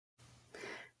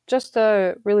just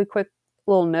a really quick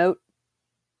little note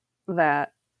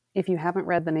that if you haven't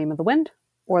read The Name of the Wind,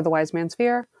 or The Wise Man's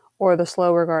Fear, or The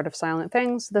Slow Regard of Silent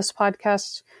Things, this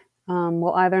podcast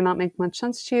will either not make much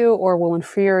sense to you or will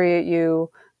infuriate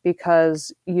you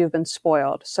because you've been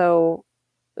spoiled. So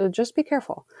just be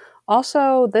careful.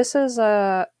 Also, this is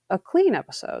a clean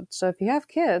episode, so if you have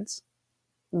kids,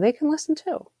 they can listen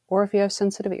too, or if you have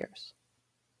sensitive ears.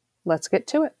 Let's get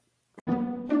to it.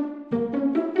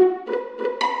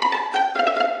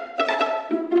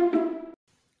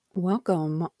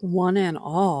 Welcome, one and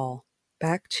all,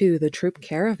 back to the Troop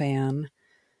Caravan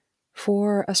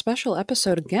for a special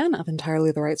episode again of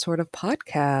Entirely the Right Sort of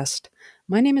Podcast.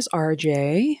 My name is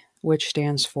RJ, which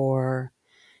stands for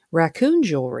Raccoon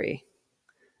Jewelry.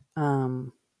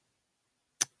 And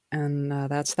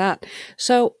that's that.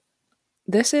 So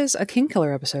this is a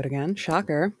Kingkiller episode again.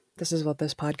 Shocker. This is what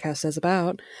this podcast is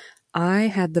about. I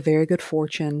had the very good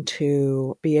fortune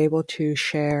to be able to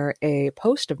share a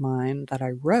post of mine that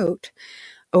I wrote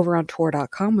over on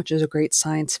Tor.com, which is a great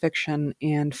science fiction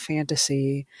and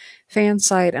fantasy fan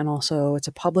site, and also it's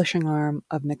a publishing arm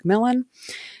of Macmillan.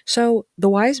 So The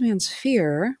Wise Man's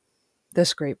Fear,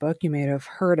 this great book, you may have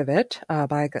heard of it,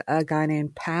 by a guy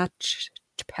named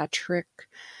Patrick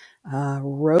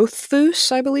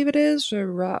Rothfuss, I believe it is,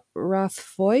 or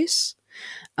Rothfuss.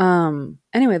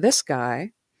 Anyway, this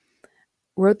guy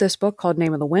wrote this book called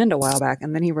Name of the Wind a while back,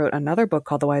 and then he wrote another book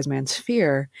called The Wise Man's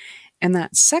Fear, and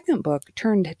that second book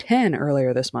turned 10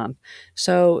 earlier this month.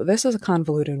 So this is a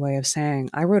convoluted way of saying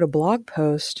I wrote a blog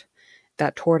post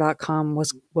that Tor.com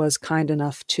was kind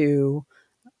enough to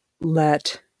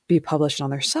let be published on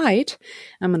their site.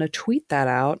 I'm going to tweet that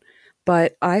out,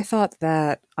 but I thought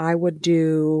that I would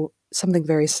do something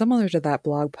very similar to that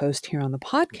blog post here on the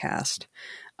podcast.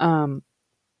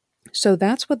 So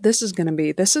that's what this is going to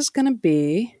be. This is going to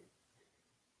be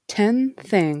 10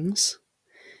 things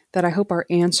that I hope are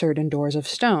answered in Doors of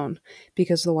Stone,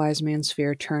 because The Wise Man's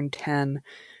Fear turned 10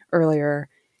 earlier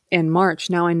in March.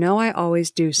 Now, I know I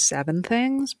always do 7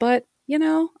 things, but,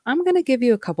 I'm going to give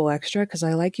you a couple extra because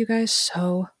I like you guys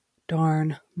so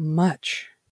darn much.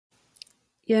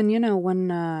 Yeah, and when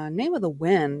Name of the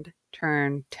Wind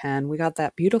turned 10, we got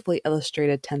that beautifully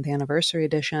illustrated 10th anniversary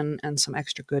edition and some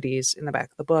extra goodies in the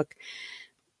back of the book.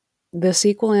 The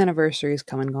sequel anniversary is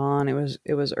come and gone.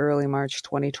 It was early March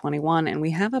 2021, and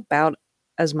we have about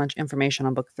as much information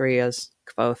on book 3 as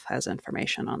Kvothe has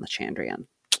information on the Chandrian.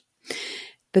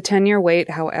 The 10-year wait,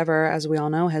 however, as we all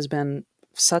know, has been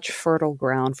such fertile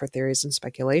ground for theories and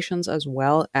speculations, as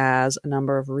well as a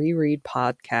number of reread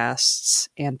podcasts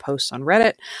and posts on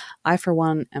Reddit. I, for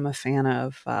one, am a fan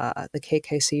of the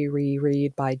KKC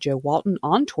reread by Joe Walton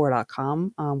on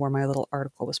Tor.com, where my little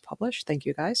article was published. Thank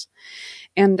you, guys.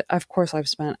 And, of course, I've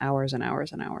spent hours and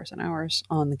hours and hours and hours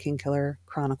on the Kingkiller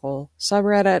Chronicle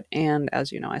subreddit, and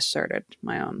as you know, I started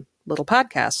my own little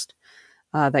podcast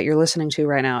that you're listening to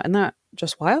right now. Isn't that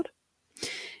just wild?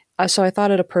 So I thought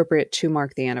it appropriate to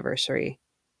mark the anniversary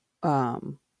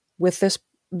with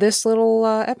this little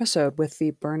episode with the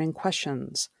burning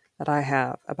questions that I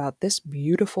have about this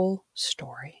beautiful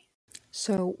story.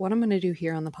 So what I'm going to do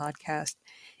here on the podcast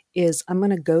is I'm going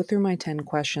to go through my 10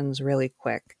 questions really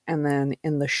quick, and then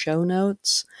in the show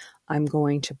notes I'm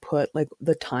going to put like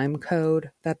the time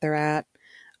code that they're at,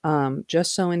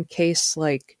 just so in case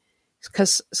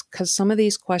because some of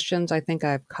these questions I think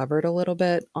I've covered a little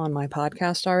bit on my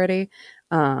podcast already.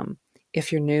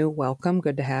 If you're new, welcome.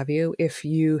 Good to have you. If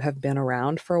you have been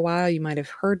around for a while, you might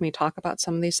have heard me talk about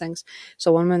some of these things.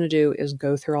 So what I'm going to do is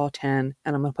go through all 10,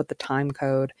 and I'm going to put the time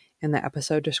code in the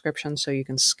episode description so you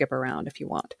can skip around if you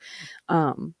want.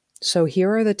 So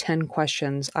here are the 10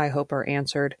 questions I hope are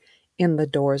answered in the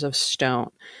Doors of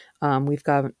Stone. We've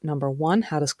got number 1,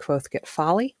 how does Kvothe get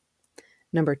Folly?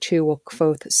 Number 2, will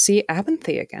Kvothe see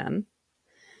Abinthy again?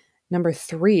 Number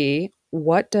 3,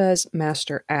 what does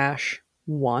Master Ash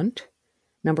want?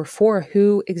 Number 4,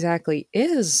 who exactly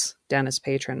is Dennis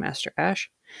Patron Master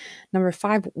Ash? Number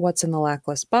 5, what's in the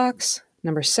Lackless box?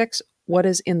 Number 6, what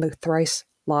is in the thrice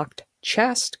locked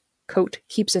chest Kote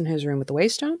keeps in his room with the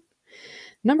Waystone?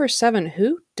 Number 7,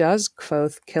 who does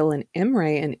Kvothe kill in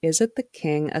Imre, and is it the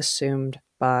king assumed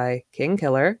by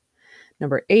Kingkiller?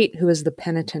 Number 8, who is the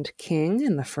penitent king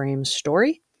in the Frame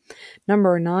story?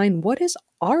 Number 9, what is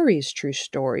Ari's true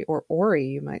story, or Ori,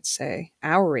 you might say,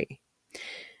 Auri?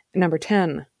 Number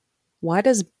 10, why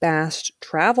does Bast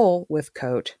travel with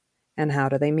Kote, and how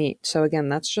do they meet? So again,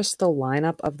 that's just the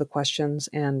lineup of the questions,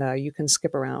 and you can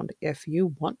skip around if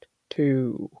you want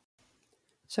to.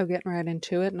 So getting right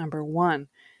into it, number 1.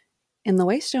 In the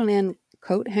Waystone Inn,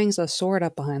 Kote hangs a sword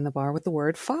up behind the bar with the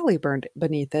word folly burned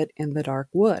beneath it in the dark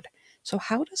wood. So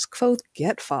how does Kvothe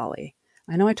get folly?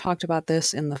 I know I talked about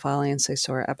this in the Folly and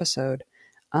Caesura episode.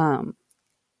 And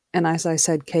as I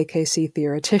said, KKC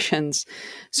theoreticians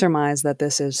surmise that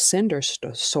this is Cinder's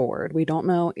sword. We don't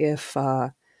know if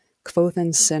Kvothe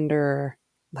and Cinder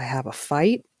they have a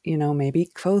fight. Maybe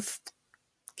Kvothe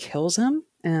kills him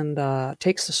and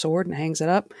takes the sword and hangs it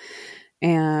up.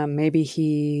 And maybe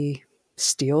he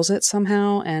steals it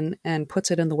somehow and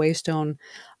puts it in the Waystone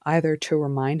either to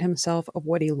remind himself of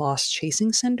what he lost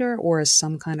chasing Cinder or as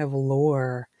some kind of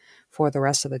lure for the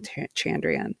rest of the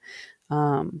Chandrian.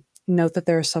 Note that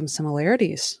there are some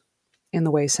similarities in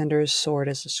the way Cinder's sword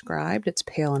is described. It's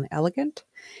pale and elegant,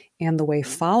 and the way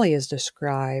Folly is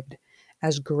described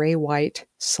as gray-white,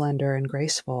 slender, and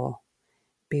graceful.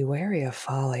 Be wary of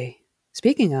Folly.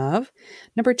 Speaking of,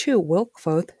 number 2, will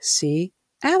Kvothe see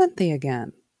Abinthy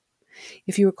again?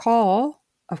 If you recall,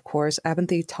 of course,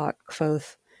 Abinthy taught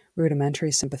Kvothe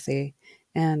rudimentary sympathy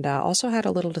and also had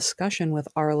a little discussion with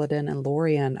Arliden and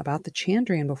Lorien about the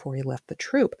Chandrian before he left the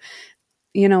troop.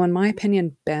 In my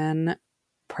opinion, Ben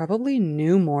probably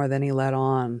knew more than he let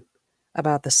on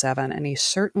about the Seven, and he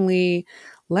certainly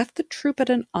left the troop at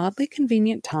an oddly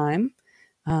convenient time,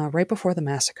 right before the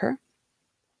massacre.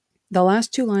 The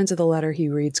last 2 lines of the letter he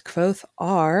reads Kvothe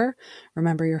are,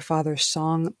 remember your father's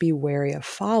song, be wary of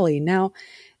folly. Now,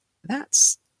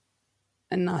 that's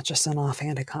not just an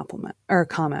offhanded compliment or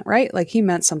comment, right? Like he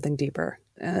meant something deeper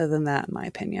than that, in my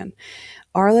opinion.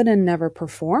 Arliden never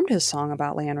performed his song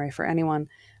about Lanray for anyone,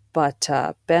 but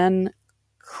Ben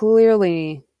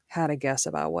clearly had a guess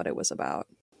about what it was about.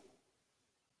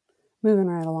 Moving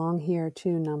right along here to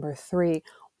number 3.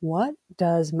 What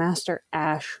does Master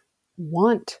Ash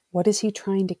want? What is he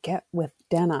trying to get with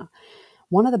Denna?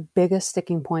 One of the biggest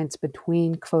sticking points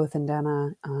between Kvothe and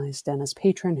Denna is Denna's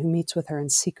patron, who meets with her in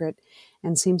secret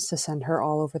and seems to send her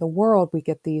all over the world. We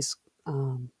get these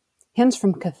hints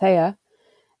from Cathea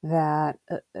that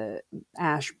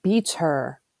Ash beats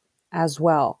her as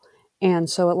well. And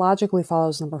so it logically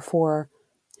follows, number 4,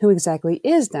 who exactly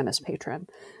is Denna's patron?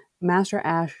 Master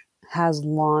Ash has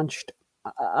launched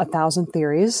 1,000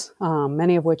 theories,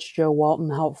 many of which Joe Walton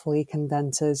helpfully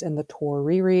condenses in the Tor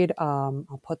reread.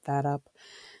 I'll put that up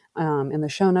in the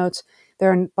show notes.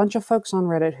 There are a bunch of folks on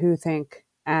Reddit who think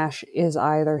Ash is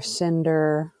either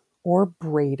Cinder or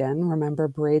Brayden. Remember,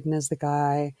 Brayden is the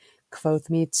guy Kvothe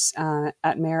meets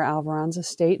at Mayor Alvaron's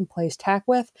estate and plays tack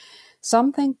with.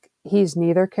 Some think he's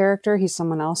neither character. He's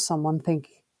someone else. Some will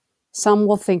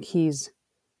think he's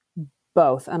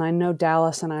both. And I know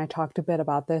Dallas and I talked a bit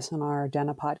about this in our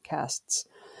Denna podcasts.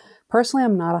 Personally,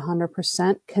 I'm not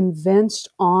 100% convinced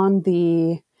on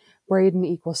the Brayden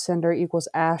equals Cinder equals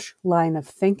Ash line of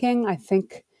thinking. I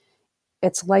think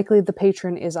it's likely the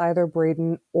patron is either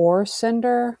Brayden or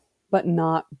Cinder, but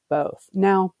not both.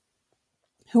 Now,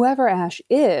 whoever Ash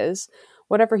is,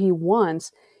 whatever he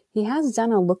wants, he has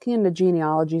Denna looking into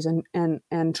genealogies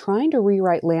and trying to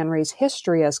rewrite Lanray's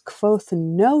history as Kvothe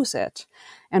knows it.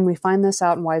 And we find this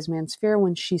out in Wise Man's Fear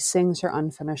when she sings her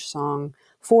unfinished song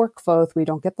for Kvothe. We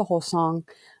don't get the whole song.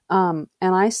 And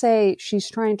I say she's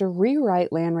trying to rewrite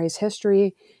Lanray's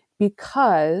history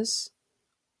because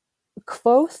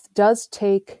Kvothe does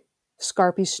take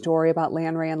Scarpy's story about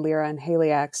Lanray and Lyra and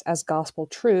Haliax as gospel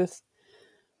truth,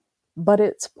 but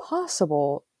it's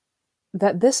possible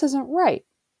that this isn't right?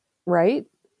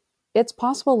 It's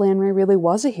possible Lanray really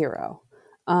was a hero.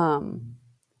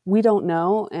 We don't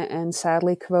know, and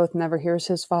sadly, Kvothe never hears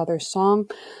his father's song.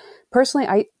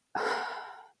 Personally,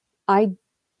 I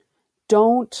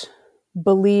don't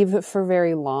believe for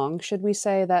very long, should we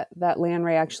say, that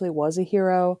Lanray actually was a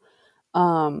hero.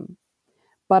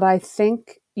 But I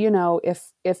think,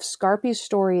 if Scarpy's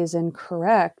story is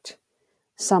incorrect,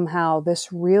 somehow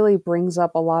this really brings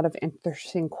up a lot of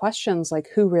interesting questions, like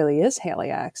who really is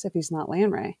Haliax if he's not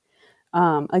Lanray?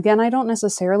 Again, I don't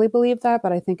necessarily believe that,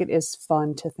 but I think it is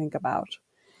fun to think about.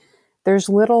 There's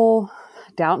little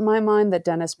doubt in my mind that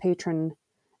Denna's patron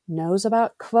knows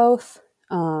about Kvothe.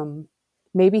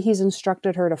 Maybe he's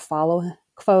instructed her to follow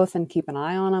Kvothe and keep an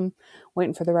eye on him,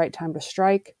 waiting for the right time to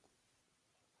strike.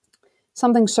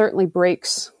 Something certainly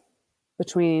breaks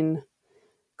between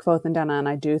Kvothe and Denna, and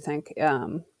I do think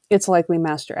it's likely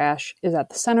Master Ash is at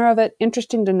the center of it.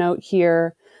 Interesting to note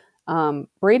here,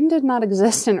 Brayden did not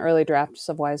exist in early drafts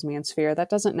of Wise Man's Fear. That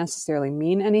doesn't necessarily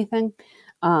mean anything,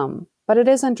 but it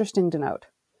is interesting to note.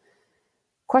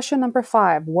 Question number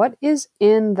 5. What is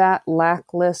in that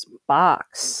Lackless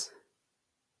box?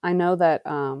 I know that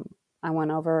I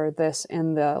went over this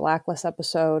in the Lackless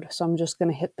episode, so I'm just going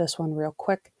to hit this one real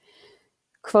quick.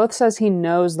 Kvothe says he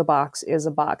knows the box is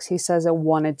a box. He says it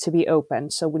wanted to be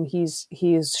open. So when he's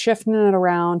shifting it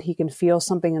around, he can feel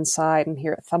something inside and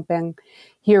hear it thumping.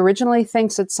 He originally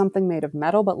thinks it's something made of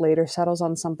metal, but later settles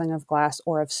on something of glass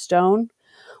or of stone.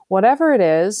 Whatever it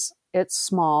is, it's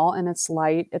small and it's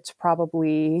light. It's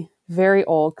probably very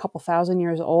old, couple thousand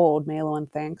years old, Maelyn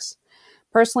thinks.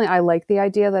 Personally, I like the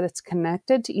idea that it's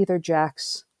connected to either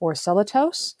Jax or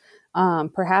Celatos.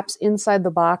 Perhaps inside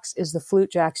the box is the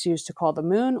flute Jax used to call the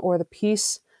moon, or the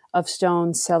piece of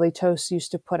stone Celatos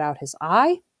used to put out his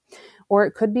eye, or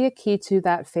it could be a key to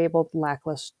that fabled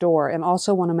lackless door. And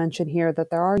also want to mention here that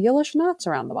there are yellowish knots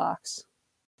around the box.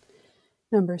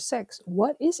 Number 6.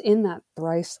 What is in that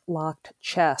thrice-locked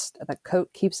chest that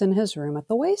Kote keeps in his room at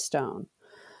the Waystone?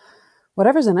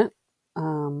 Whatever's in it,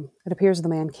 it appears the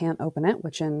man can't open it,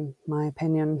 which in my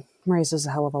opinion raises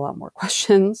a hell of a lot more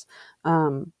questions.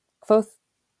 Kvothe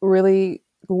really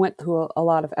went through a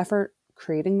lot of effort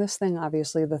creating this thing.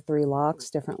 Obviously, the 3 locks,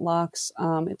 different locks.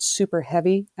 It's super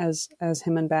heavy, as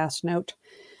him and Bast note.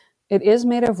 It is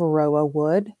made of Roa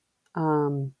wood,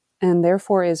 and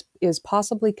therefore is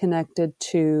possibly connected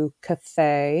to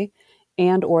Cathay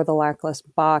and or the Lackless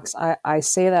box. I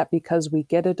say that because we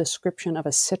get a description of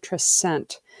a citrus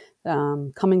scent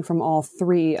coming from all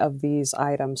 3 of these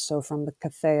items. So from the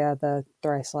Cathea, the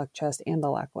thrice-locked chest, and the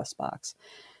Lackless box.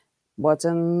 What's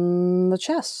in the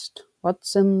chest?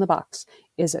 What's in the box?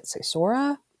 Is it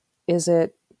Sesora? Is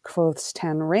it Kvothe's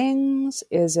 10 rings?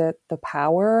 Is it the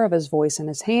power of his voice in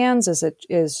his hands?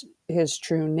 Is his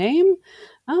true name?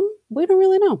 We don't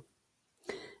really know.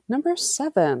 Number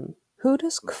 7. Who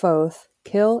does Kvothe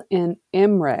kill in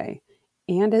Imre?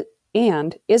 And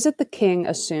is it the king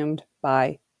assumed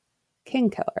by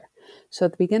Kingkiller? So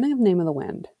at the beginning of Name of the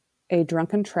Wind, a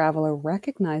drunken traveler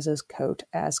recognizes Kote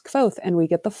as Kvothe, and we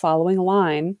get the following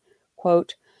line,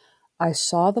 quote, "I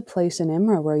saw the place in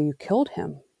Imre where you killed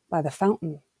him, by the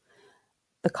fountain.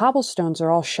 The cobblestones are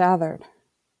all shattered."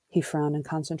 He frowned and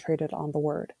concentrated on the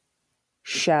word.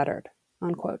 Shattered,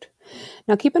 unquote.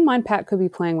 Now keep in mind, Pat could be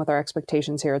playing with our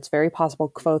expectations here. It's very possible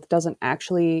Kvothe doesn't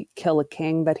actually kill a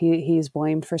king, that he's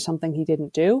blamed for something he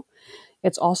didn't do.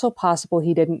 It's also possible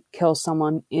he didn't kill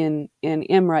someone in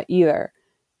Imre either,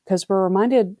 because we're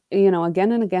reminded,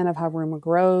 again and again of how rumor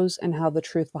grows and how the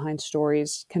truth behind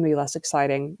stories can be less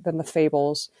exciting than the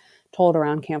fables told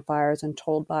around campfires and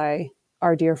told by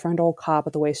our dear friend Old Cobb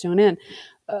at the Waystone Inn.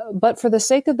 But for the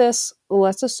sake of this,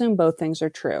 let's assume both things are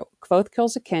true. Kvothe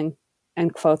kills a king,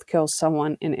 and Kvothe kills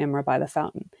someone in Imre by the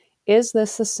fountain. Is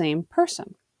this the same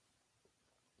person?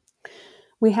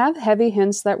 We have heavy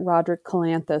hints that Rodrik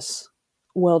Calanthus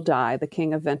will die, the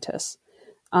king of Ventus.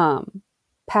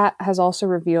 Pat has also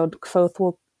revealed Kvothe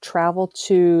will travel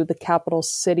to the capital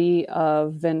city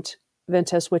of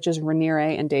Ventus, which is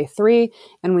Rhaenyra, in day 3,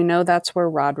 and we know that's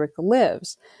where Rodrik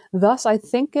lives. Thus, I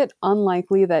think it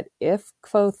unlikely that if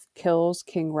Kvothe kills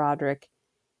King Rodrik,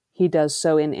 he does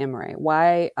so in Imre.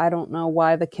 Why? I don't know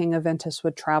why the king of Ventus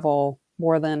would travel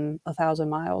more than 1,000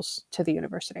 miles to the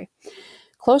university.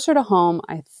 Closer to home,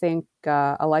 I think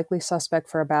a likely suspect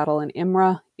for a battle in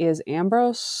Imre is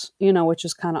Ambrose, which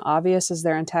is kind of obvious as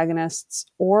their antagonists,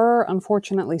 or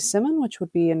unfortunately Simon, which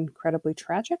would be incredibly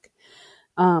tragic.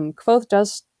 Kvothe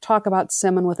does talk about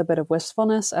Simon with a bit of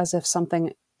wistfulness, as if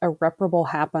something irreparable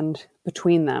happened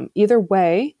between them. Either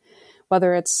way,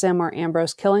 whether it's Sim or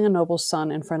Ambrose, killing a noble's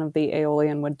son in front of the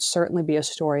Aeolian would certainly be a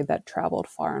story that traveled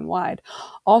far and wide.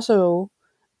 Also,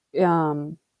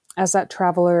 as that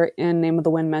traveler in Name of the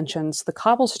Wind mentions, the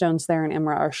cobblestones there in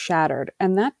Imre are shattered,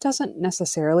 and that doesn't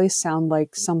necessarily sound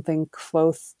like something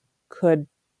Kvothe could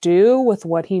do with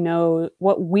what we know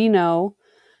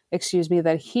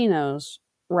that he knows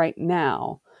right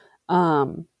now.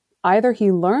 Either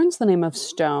he learns the name of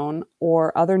stone,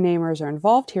 or other namers are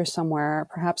involved here somewhere,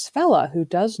 perhaps Fela, who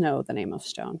does know the name of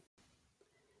stone.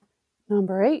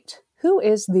 Number 8. Who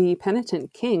is the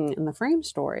penitent king in the Frame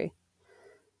story?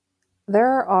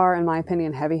 There are, in my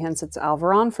opinion, heavy hints. It's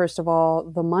Alvaron. First of all,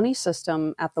 the money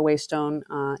system at the Waystone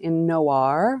in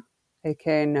Noir,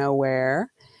 aka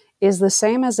Nowhere, is the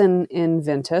same as in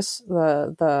Ventus,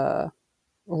 the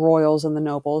royals and the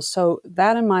nobles. So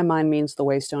that, in my mind, means the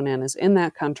Waystone Inn is in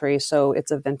that country, so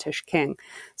it's a Ventish king.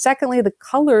 Secondly, the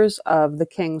colors of the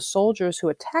king's soldiers who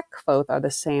attack Kvothe are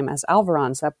the same as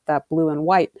Alvaron's, that blue and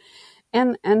white.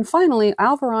 And finally,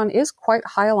 Alvaron is quite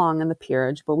high along in the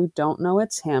peerage, but we don't know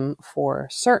it's him for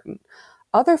certain.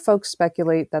 Other folks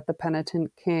speculate that the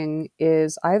penitent king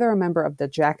is either a member of the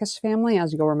Jackas family,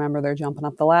 as you'll remember they're jumping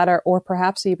up the ladder, or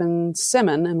perhaps even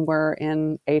Simon, and we're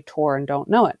in Aetor and don't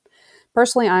know it.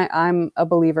 Personally, I'm a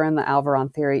believer in the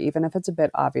Alvaron theory, even if it's a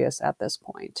bit obvious at this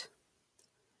point.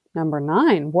 Number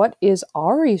 9, what is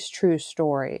Ari's true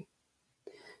story?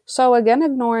 So again,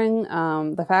 ignoring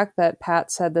the fact that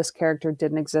Pat said this character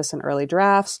didn't exist in early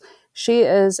drafts, she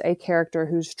is a character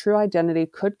whose true identity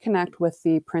could connect with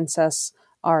the Princess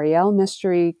Ariel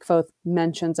mystery Kvothe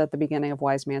mentions at the beginning of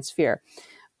Wise Man's Fear.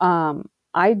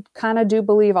 I kind of do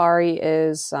believe Ari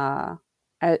is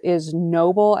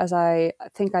noble, as I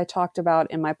think I talked about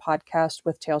in my podcast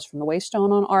with Tales from the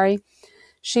Waystone on Ari.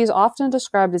 She's often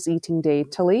described as eating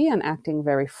daintily and acting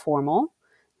very formal.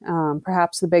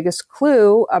 Perhaps the biggest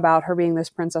clue about her being this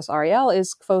Princess Ariel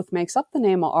is Kvothe makes up the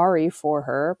name Ari for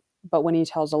her, but when he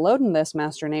tells Elodin this,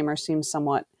 Master Namer seems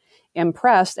somewhat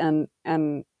impressed, and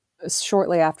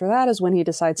shortly after that is when he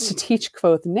decides to teach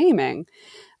Kvothe naming.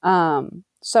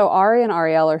 So Ari and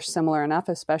Ariel are similar enough,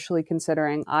 especially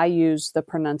considering I use the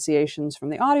pronunciations from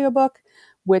the audiobook,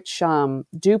 which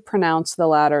do pronounce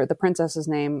the princess's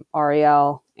name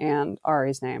Ariel and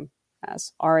Ari's name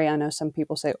as Ari. I know some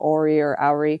people say Ori or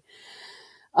Auri.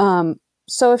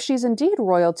 So if she's indeed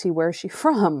royalty, where's she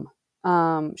from?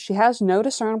 She has no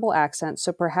discernible accent,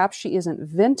 so perhaps she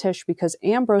isn't Vintish because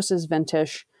Ambrose is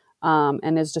Vintish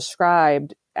and is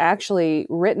described as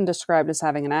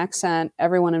having an accent.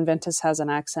 Everyone in Ventus has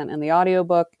an accent in the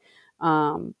audiobook.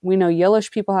 We know Yillish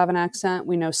people have an accent.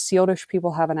 We know Sealdish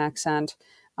people have an accent.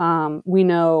 We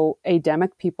know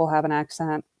Ademic people have an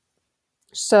accent.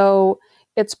 So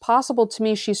it's possible to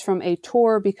me she's from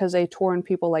Ator because Atoran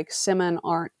people like Simon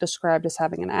aren't described as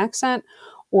having an accent.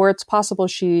 Or it's possible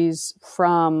she's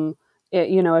from,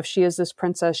 if she is this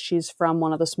princess, she's from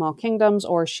one of the small kingdoms,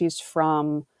 or she's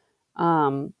from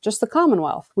just the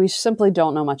Commonwealth. We simply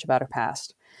don't know much about her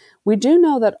past. We do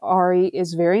know that Ari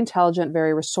is very intelligent,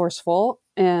 very resourceful.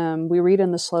 We read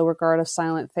in The Slow Regard of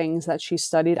Silent Things that she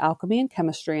studied alchemy and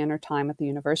chemistry in her time at the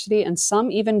university, and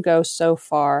some even go so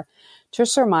far to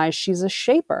surmise she's a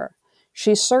shaper.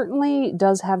 She certainly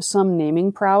does have some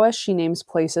naming prowess. She names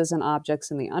places and objects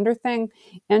in the Underthing,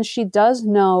 and she does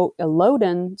know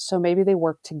Elodin, so maybe they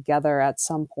work together at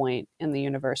some point in the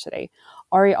university.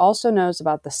 Ari also knows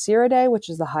about the Siridae, which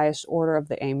is the highest order of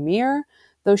the Aemir,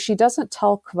 though she doesn't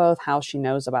tell Kvothe how she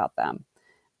knows about them.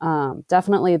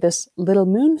 Definitely this little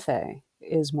moon fae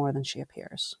is more than she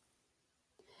appears.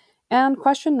 And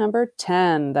question number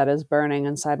 10 that is burning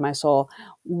inside my soul.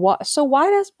 So why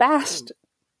does Bast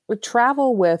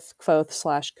travel with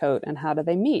Kvothe/Kote, and how do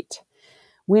they meet?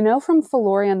 We know from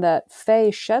Felurian that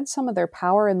Fae shed some of their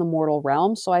power in the mortal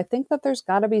realm, so I think that there's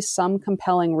got to be some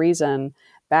compelling reason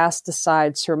Bast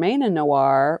decides to remain in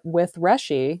Noir with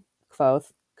Reshi,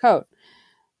 Kvothe, Kote.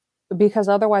 Because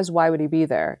otherwise, why would he be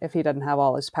there if he doesn't have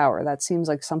all his power? That seems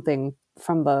like something,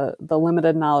 from the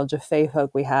limited knowledge of Fae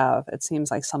folk we have, it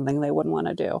seems like something they wouldn't want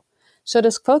to do. So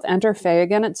does Kvothe enter Fae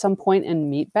again at some point and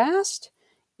meet Bast?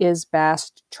 Is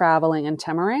Bast traveling in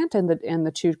Temerant in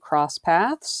the two cross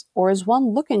paths, or is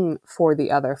one looking for the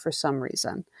other for some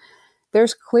reason?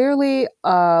 There's clearly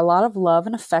a lot of love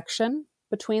and affection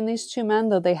between these two men,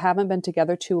 though they haven't been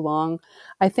together too long.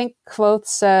 I think Kvothe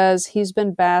says he's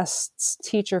been Bast's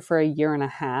teacher for a year and a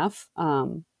half,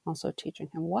 also teaching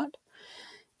him what?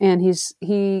 And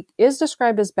he is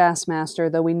described as Bast's master,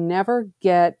 though we never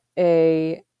get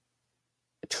a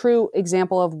true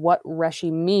example of what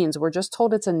Reshi means. We're just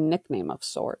told it's a nickname of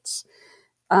sorts.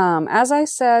 As I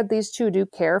said, these two do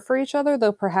care for each other,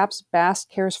 though perhaps Bast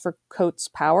cares for Kote's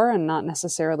power and not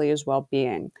necessarily his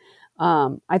well-being.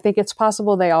 I think it's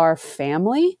possible they are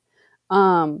family.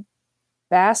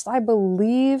 Bast, I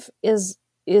believe, is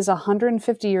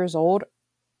 150 years old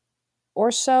or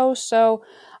so. So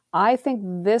I think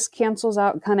this cancels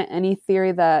out kind of any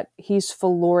theory that he's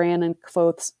Felurian and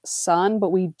Kvothe's son,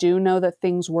 but we do know that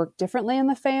things work differently in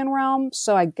the Fean realm,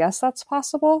 so I guess that's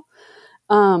possible.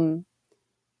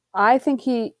 I think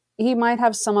he might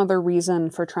have some other reason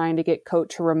for trying to get Kote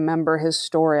to remember his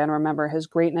story and remember his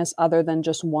greatness other than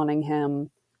just wanting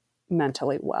him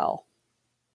mentally well.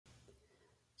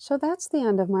 So that's the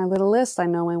end of my little list. I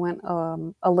know I went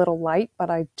a little light, but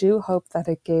I do hope that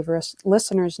it gave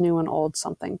listeners new and old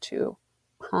something to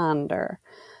ponder.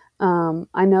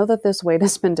 I know that this wait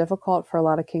has been difficult for a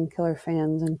lot of Kingkiller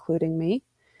fans, including me.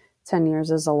 10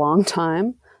 years is a long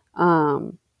time.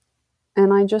 And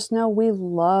I just know we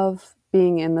love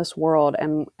being in this world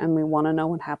and we want to know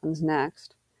what happens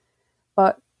next.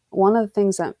 But one of the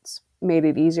things that's made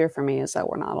it easier for me is that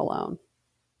we're not alone.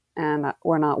 And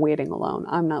we're not waiting alone.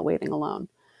 I'm not waiting alone.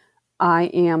 I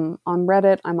am on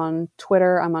Reddit. I'm on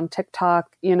Twitter. I'm on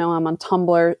TikTok. I'm on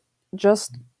Tumblr.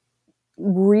 Just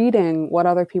reading what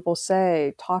other people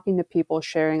say, talking to people,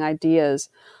 sharing ideas,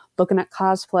 looking at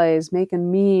cosplays,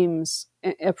 making memes,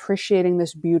 appreciating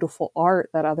this beautiful art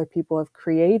that other people have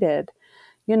created.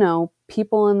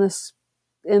 people in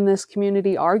this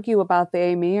community argue about the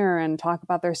Amir and talk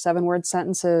about their 7-word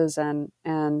sentences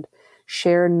and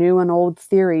share new and old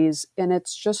theories. And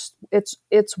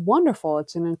it's wonderful.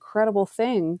 It's an incredible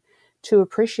thing to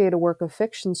appreciate a work of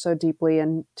fiction so deeply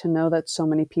and to know that so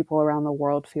many people around the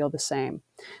world feel the same.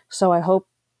 So I hope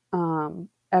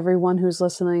everyone who's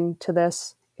listening to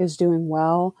this is doing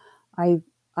well. I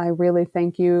really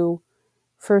thank you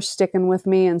for sticking with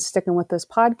me and sticking with this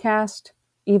podcast.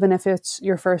 Even if it's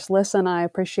your first listen, I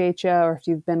appreciate you. Or if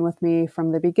you've been with me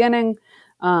from the beginning,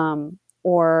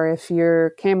 or if you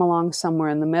came along somewhere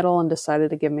in the middle and decided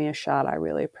to give me a shot, I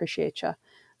really appreciate you.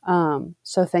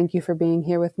 So thank you for being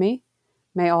here with me.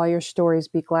 May all your stories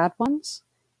be glad ones,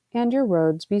 and your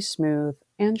roads be smooth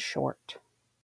and short.